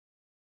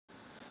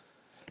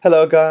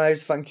Hello,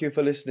 guys. Thank you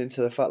for listening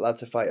to the Fat Lad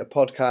to Fighter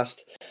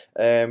podcast.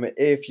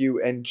 If you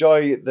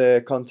enjoy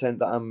the content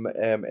that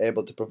I'm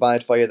able to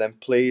provide for you, then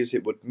please,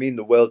 it would mean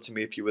the world to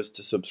me if you was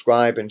to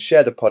subscribe and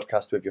share the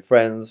podcast with your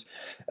friends.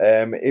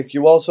 If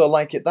you also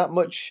like it that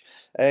much,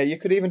 you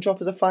could even drop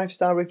us a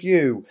 5-star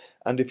review.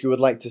 And if you would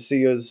like to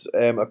see us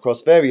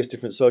across various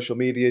different social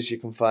medias, you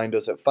can find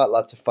us at Fat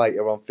Lad to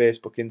Fighter on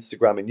Facebook,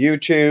 Instagram, and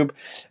YouTube.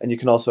 And you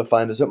can also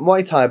find us at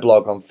Muay Thai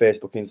Blog on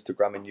Facebook,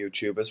 Instagram, and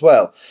YouTube as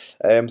well.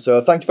 So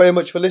thank you very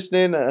much for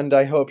listening, and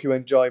I hope you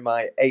enjoy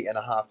my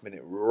 8.5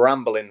 minute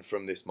rambling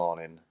from this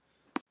morning.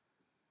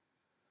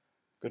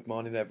 Good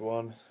morning,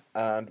 everyone,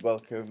 and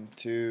welcome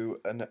to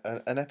an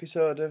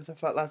episode of the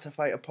Fat Lad to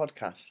Fighter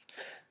podcast.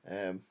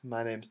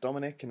 My name's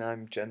Dominic, and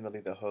I'm generally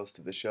the host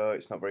of the show.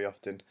 It's not very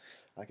often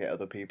I get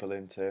other people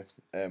in to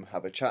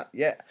have a chat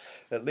yet,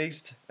 at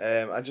least.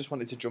 I just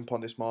wanted to jump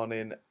on this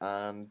morning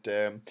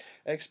and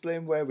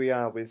explain where we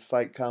are with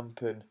Fight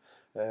Camp and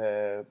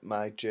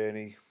my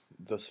journey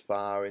thus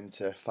far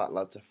into Fat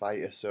Lad to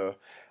Fighter. So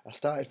I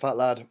started Fat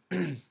Lad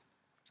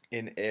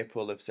in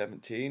April of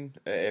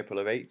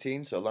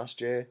 18, so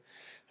last year.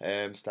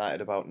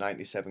 Started about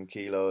 97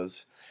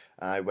 kilos.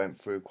 I went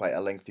through quite a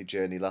lengthy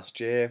journey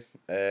last year,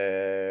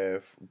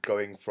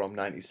 going from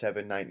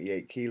 97,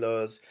 98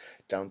 kilos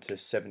down to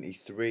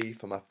 73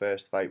 for my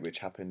first fight, which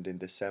happened in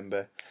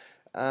December.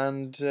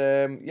 And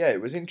yeah,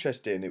 it was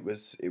interesting. It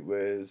was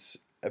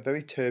a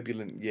very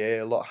turbulent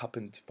year. A lot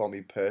happened for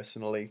me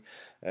personally.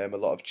 A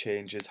lot of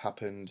changes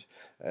happened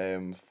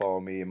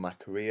for me in my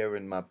career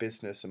and my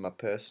business and my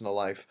personal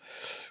life,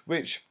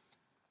 which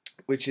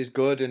is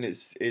good, and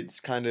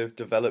it's kind of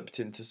developed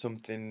into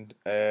something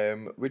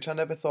which I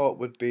never thought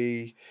would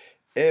be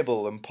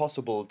able and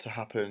possible to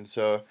happen.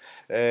 So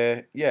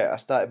yeah, I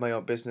started my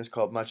own business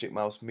called Magic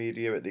Mouse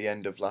Media at the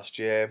end of last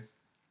year.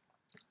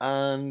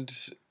 And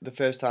the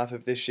first half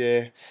of this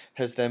year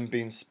has then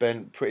been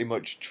spent pretty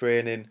much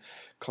training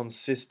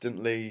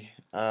consistently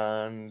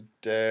and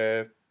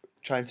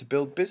trying to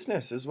build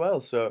business as well.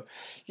 So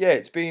yeah,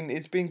 it's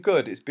been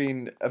good. It's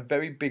been a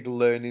very big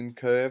learning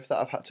curve that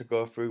I've had to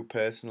go through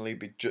personally,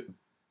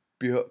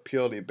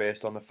 purely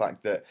based on the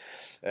fact that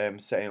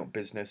setting up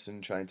business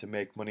and trying to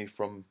make money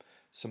from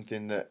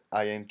something that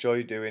I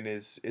enjoy doing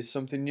is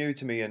something new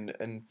to me,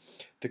 and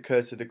the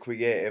curse of the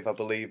creative. I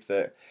believe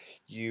that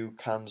you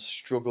can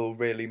struggle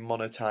really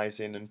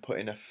monetizing and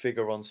putting a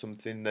figure on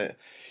something that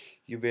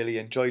you really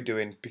enjoy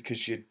doing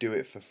because you do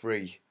it for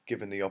free,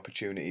 given the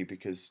opportunity,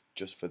 because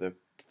just for the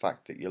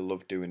fact that you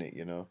love doing it.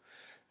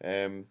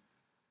 Um,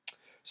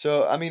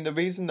 so I mean, the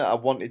reason that I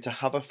wanted to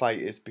have a fight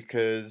is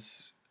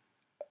because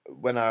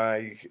when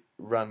I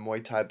ran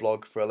Muay Thai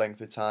blog for a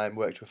length of time,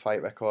 worked with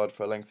Fight Record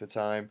for a length of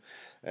time,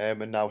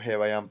 and now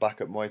here I am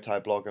back at Muay Thai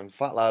blog and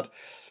Fat Lad.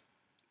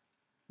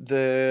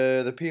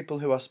 The people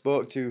who I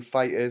spoke to,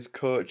 fighters,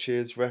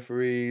 coaches,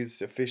 referees,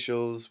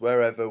 officials,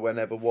 wherever,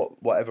 whenever,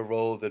 whatever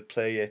role they'd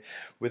play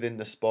within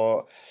the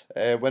sport,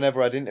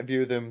 whenever I'd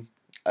interview them,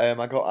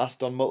 I got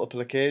asked on multiple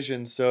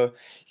occasions. So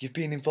you've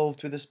been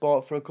involved with the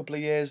sport for a couple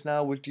of years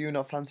now. Would you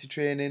not fancy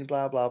training?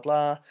 Blah blah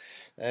blah.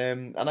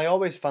 And I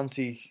always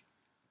fancy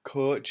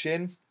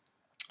coaching.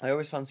 I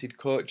always fancied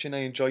coaching. I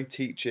enjoy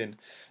teaching,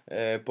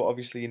 but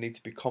obviously you need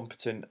to be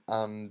competent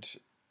and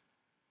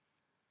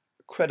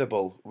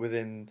credible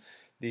within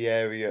the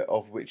area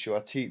of which you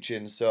are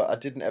teaching. So I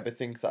didn't ever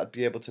think that I'd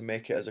be able to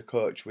make it as a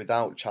coach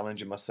without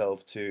challenging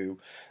myself to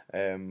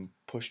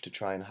push to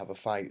try and have a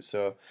fight.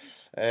 So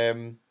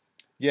um,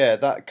 yeah,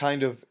 that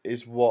kind of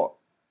is what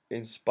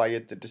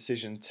inspired the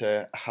decision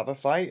to have a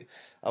fight.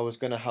 I was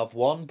going to have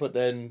one, but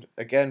then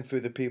again,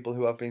 through the people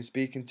who I've been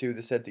speaking to,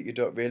 they said that you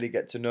don't really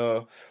get to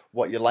know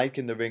what you like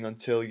in the ring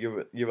until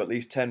you're at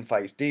least 10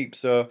 fights deep.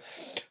 So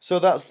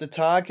that's the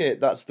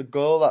target, that's the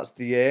goal, that's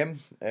the aim,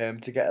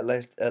 to get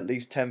at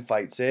least 10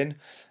 fights in.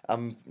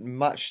 I'm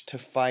matched to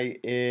fight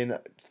in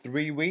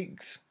 3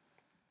 weeks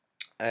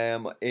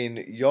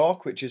in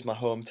York, which is my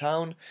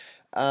hometown.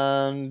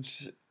 And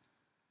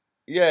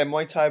yeah,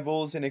 Muay Thai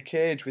rules in a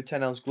cage with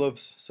 10-ounce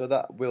gloves, so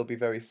that will be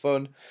very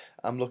fun.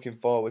 I'm looking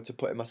forward to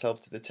putting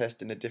myself to the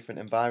test in a different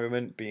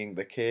environment, being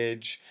the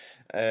cage.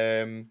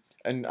 And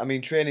I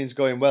mean, training's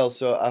going well,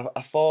 so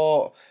I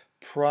fought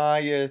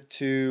prior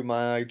to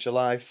my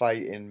July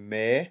fight in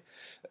May.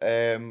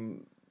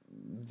 Um,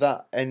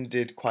 that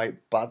ended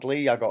quite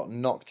badly. I got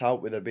knocked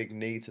out with a big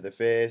knee to the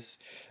face.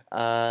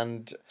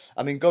 And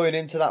I mean, going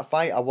into that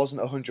fight, I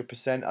wasn't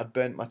 100%. I'd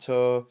burnt my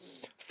toe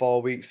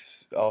 4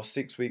 weeks or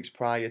 6 weeks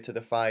prior to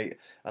the fight,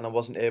 and I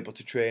wasn't able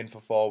to train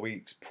for 4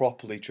 weeks,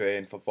 properly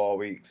train for 4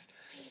 weeks.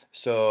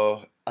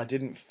 So I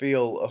didn't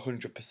feel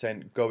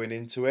 100% going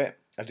into it.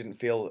 I didn't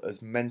feel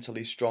as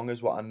mentally strong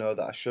as what I know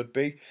that I should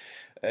be.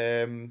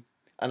 And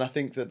I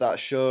think that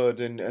showed,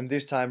 and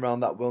this time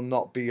round that will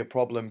not be a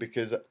problem,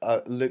 because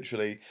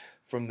literally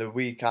from the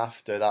week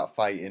after that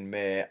fight in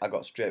May, I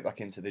got straight back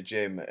into the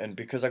gym, and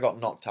because I got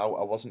knocked out,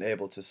 I wasn't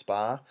able to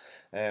spar,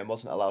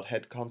 wasn't allowed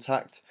head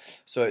contact,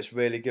 so it's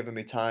really given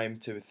me time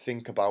to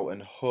think about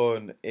and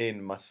hone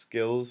in my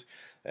skills,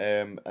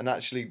 and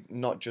actually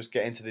not just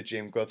get into the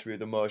gym, go through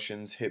the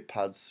motions, hit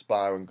pads,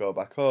 spar, and go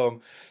back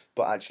home,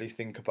 but actually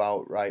think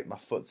about, right, my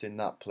foot's in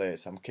that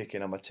place, I'm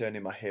kicking, am I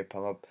turning my hip,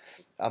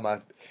 am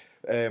I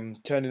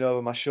turning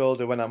over my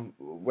shoulder when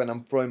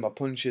I'm throwing my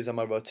punches, am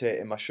I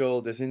rotating my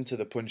shoulders into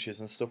the punches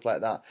and stuff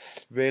like that.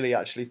 Really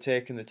actually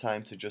taking the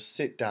time to just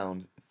sit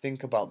down,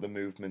 think about the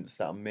movements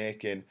that I'm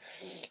making,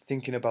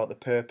 thinking about the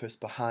purpose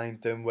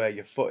behind them, where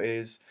your foot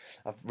is.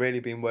 I've really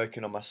been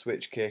working on my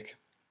switch kick,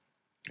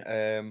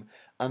 and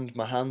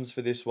my hands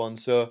for this one.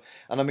 So,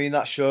 and I mean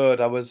that showed.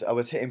 I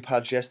was hitting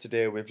pads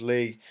yesterday with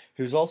Lee,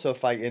 who's also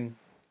fighting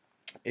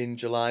in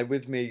July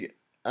with me,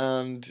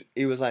 and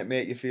he was like,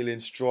 "Mate, you're feeling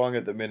strong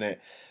at the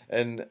minute,"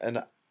 and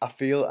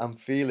I'm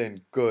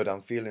feeling good.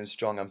 I'm feeling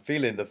strong. I'm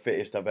feeling the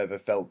fittest I've ever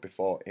felt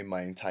before in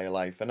my entire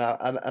life, and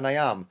I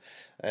am,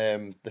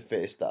 the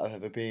fittest that I've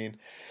ever been.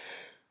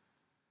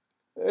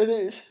 And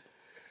it's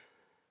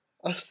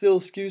I still,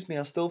 excuse me,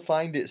 I still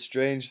find it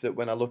strange that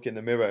when I look in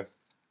the mirror,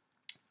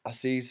 I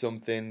see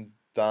something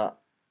that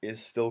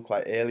is still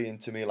quite alien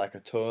to me, like a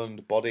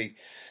toned body.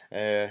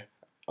 Uh,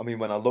 I mean,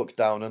 when I look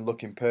down and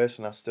look in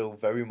person, I still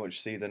very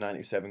much see the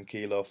 97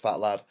 kilo fat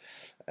lad.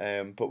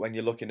 But when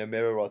you look in a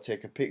mirror or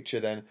take a picture,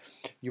 then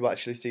you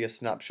actually see a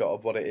snapshot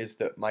of what it is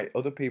that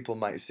other people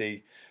might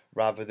see,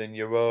 rather than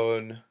your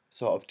own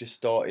sort of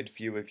distorted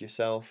view of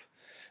yourself.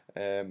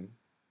 Um,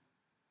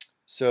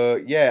 so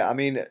yeah, I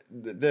mean,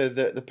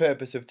 the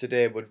purpose of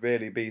today would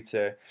really be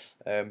to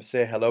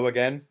say hello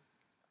again.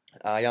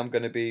 I am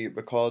going to be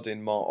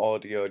recording more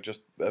audio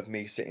just of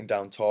me sitting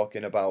down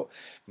talking about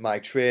my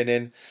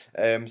training.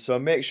 So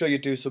make sure you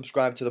do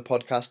subscribe to the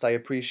podcast. I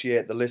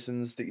appreciate the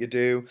listens that you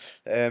do.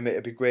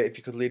 It'd be great if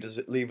you could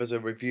leave us a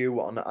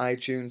review on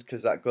iTunes,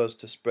 because that goes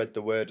to spread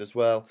the word as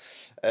well.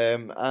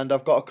 And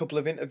I've got a couple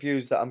of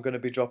interviews that I'm going to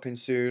be dropping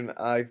soon.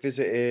 I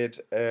visited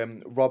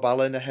Rob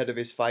Allen ahead of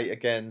his fight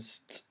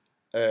against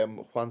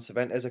Juan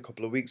Cervantes a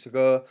couple of weeks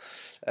ago.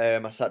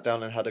 I sat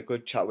down and had a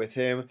good chat with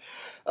him,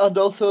 and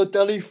also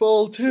Danny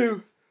Fall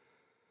too.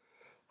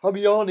 I'm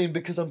yawning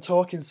because I'm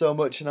talking so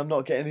much and I'm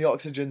not getting the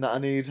oxygen that I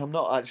need. I'm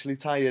not actually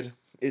tired.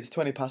 It's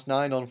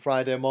 9:20 on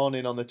Friday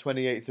morning on the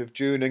 28th of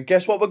June, and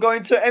guess what? We're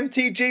going to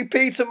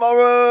MTGP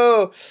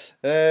tomorrow.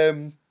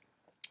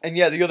 And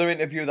yeah, the other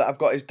interview that I've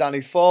got is Danny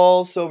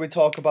Fall. So we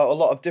talk about a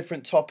lot of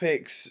different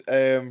topics,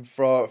 from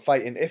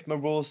fighting IFMA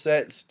rule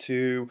sets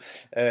to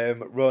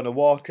Rona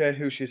Walker,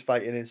 who she's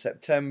fighting in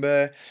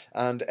September,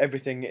 and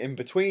everything in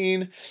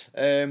between.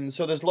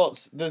 So there's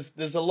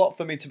a lot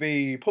for me to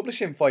be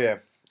publishing for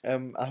you.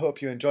 I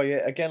hope you enjoy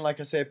it. Again, like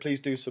I said,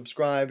 please do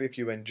subscribe if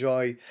you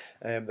enjoy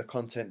the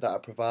content that I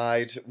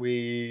provide.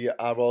 We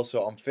are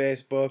also on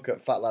Facebook at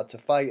Fat Lad to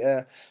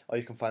Fighter, or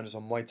you can find us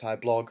on Muay Thai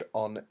blog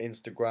on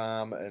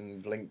Instagram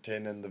and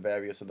LinkedIn and the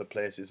various other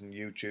places, and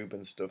YouTube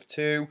and stuff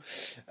too.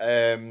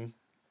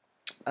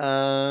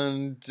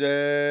 And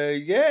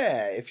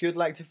yeah, if you'd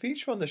like to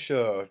feature on the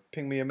show,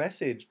 ping me a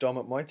message,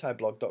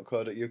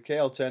 dom@muaythaiblog.co.uk.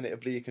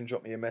 Alternatively, you can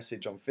drop me a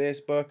message on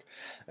Facebook,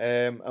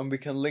 and we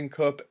can link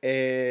up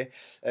a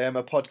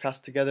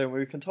podcast together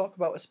where we can talk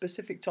about a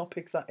specific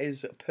topic that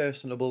is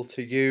personable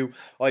to you,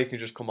 or you can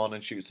just come on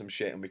and shoot some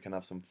shit and we can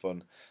have some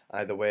fun.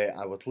 Either way,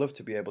 I would love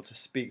to be able to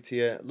speak to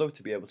you, love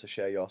to be able to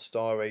share your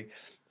story,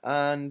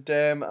 and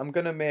I'm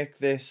going to make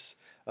this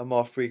a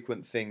more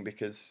frequent thing,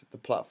 because the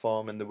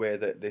platform and the way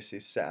that this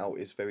is set out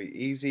is very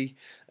easy.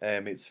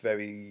 It's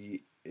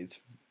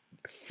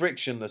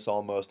frictionless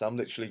almost. I'm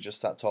literally just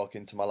sat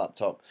talking to my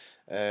laptop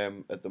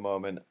at the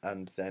moment,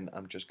 and then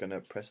I'm just gonna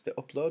press the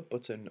upload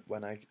button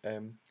when I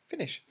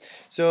finish.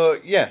 So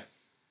yeah,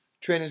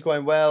 training's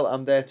going well.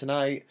 I'm there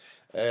tonight.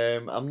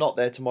 I'm not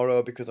there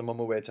tomorrow because I'm on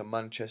my way to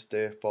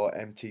Manchester for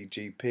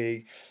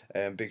MTGP.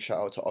 Big shout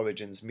out to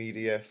Origins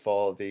Media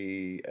for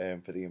the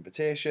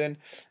invitation.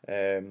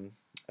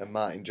 And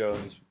Martin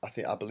Jones, I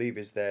believe,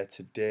 is there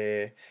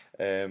today,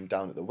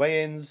 down at the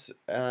weigh-ins,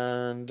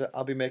 and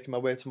I'll be making my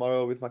way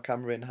tomorrow with my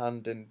camera in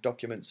hand and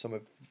document some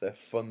of the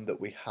fun that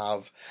we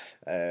have.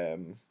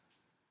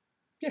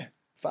 Yeah,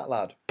 fat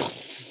lad.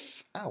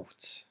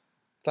 Out.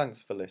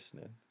 Thanks for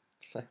listening.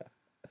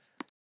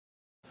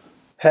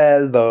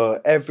 Hello,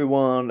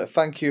 everyone.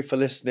 Thank you for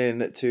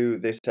listening to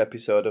this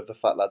episode of the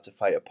Fat Lad to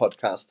Fighter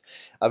podcast.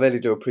 I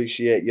really do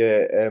appreciate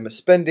you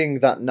spending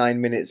that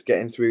 9 minutes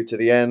getting through to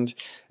the end.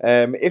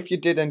 If you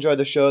did enjoy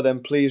the show,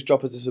 then please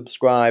drop us a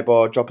subscribe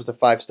or drop us a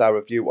 5-star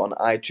review on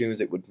iTunes.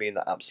 It would mean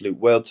the absolute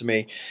world to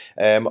me.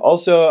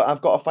 Also,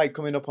 I've got a fight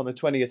coming up on the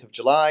 20th of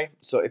July.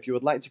 So if you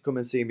would like to come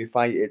and see me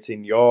fight, it's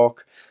in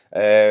York.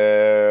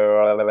 The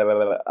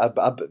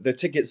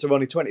tickets are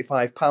only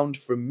 £25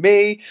 from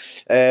me.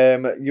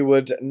 You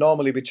would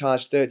normally be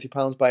charged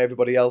 £30 by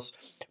everybody else,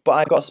 but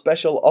I've got a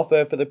special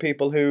offer for the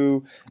people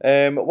who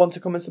want to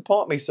come and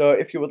support me. So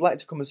if you would like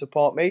to come and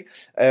support me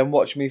and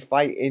watch me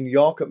fight in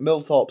York at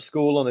Millthorpe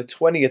School on the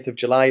 20th of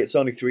July, it's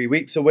only 3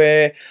 weeks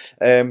away,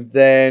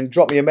 then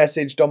drop me a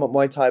message,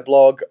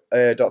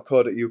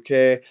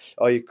 dom@muaythaiblog.co.uk,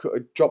 or you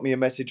could drop me a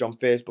message on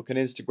Facebook and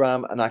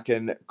Instagram, and I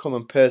can come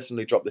and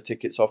personally drop the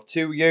tickets off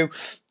to you. you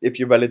if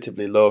you're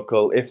relatively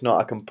local. If not,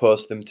 I can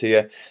post them to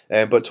you.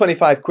 But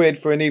 25 quid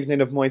for an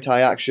evening of Muay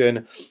Thai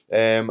action.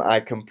 I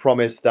can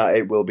promise that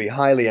it will be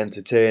highly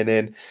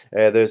entertaining.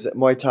 There's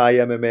Muay Thai,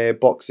 MMA,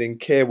 boxing,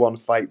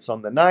 K1 fights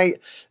on the night.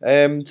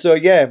 So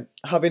yeah,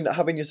 having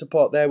your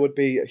support there would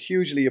be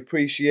hugely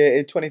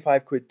appreciated.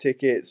 25 quid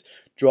tickets.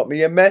 Drop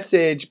me a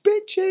message,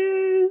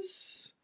 bitches.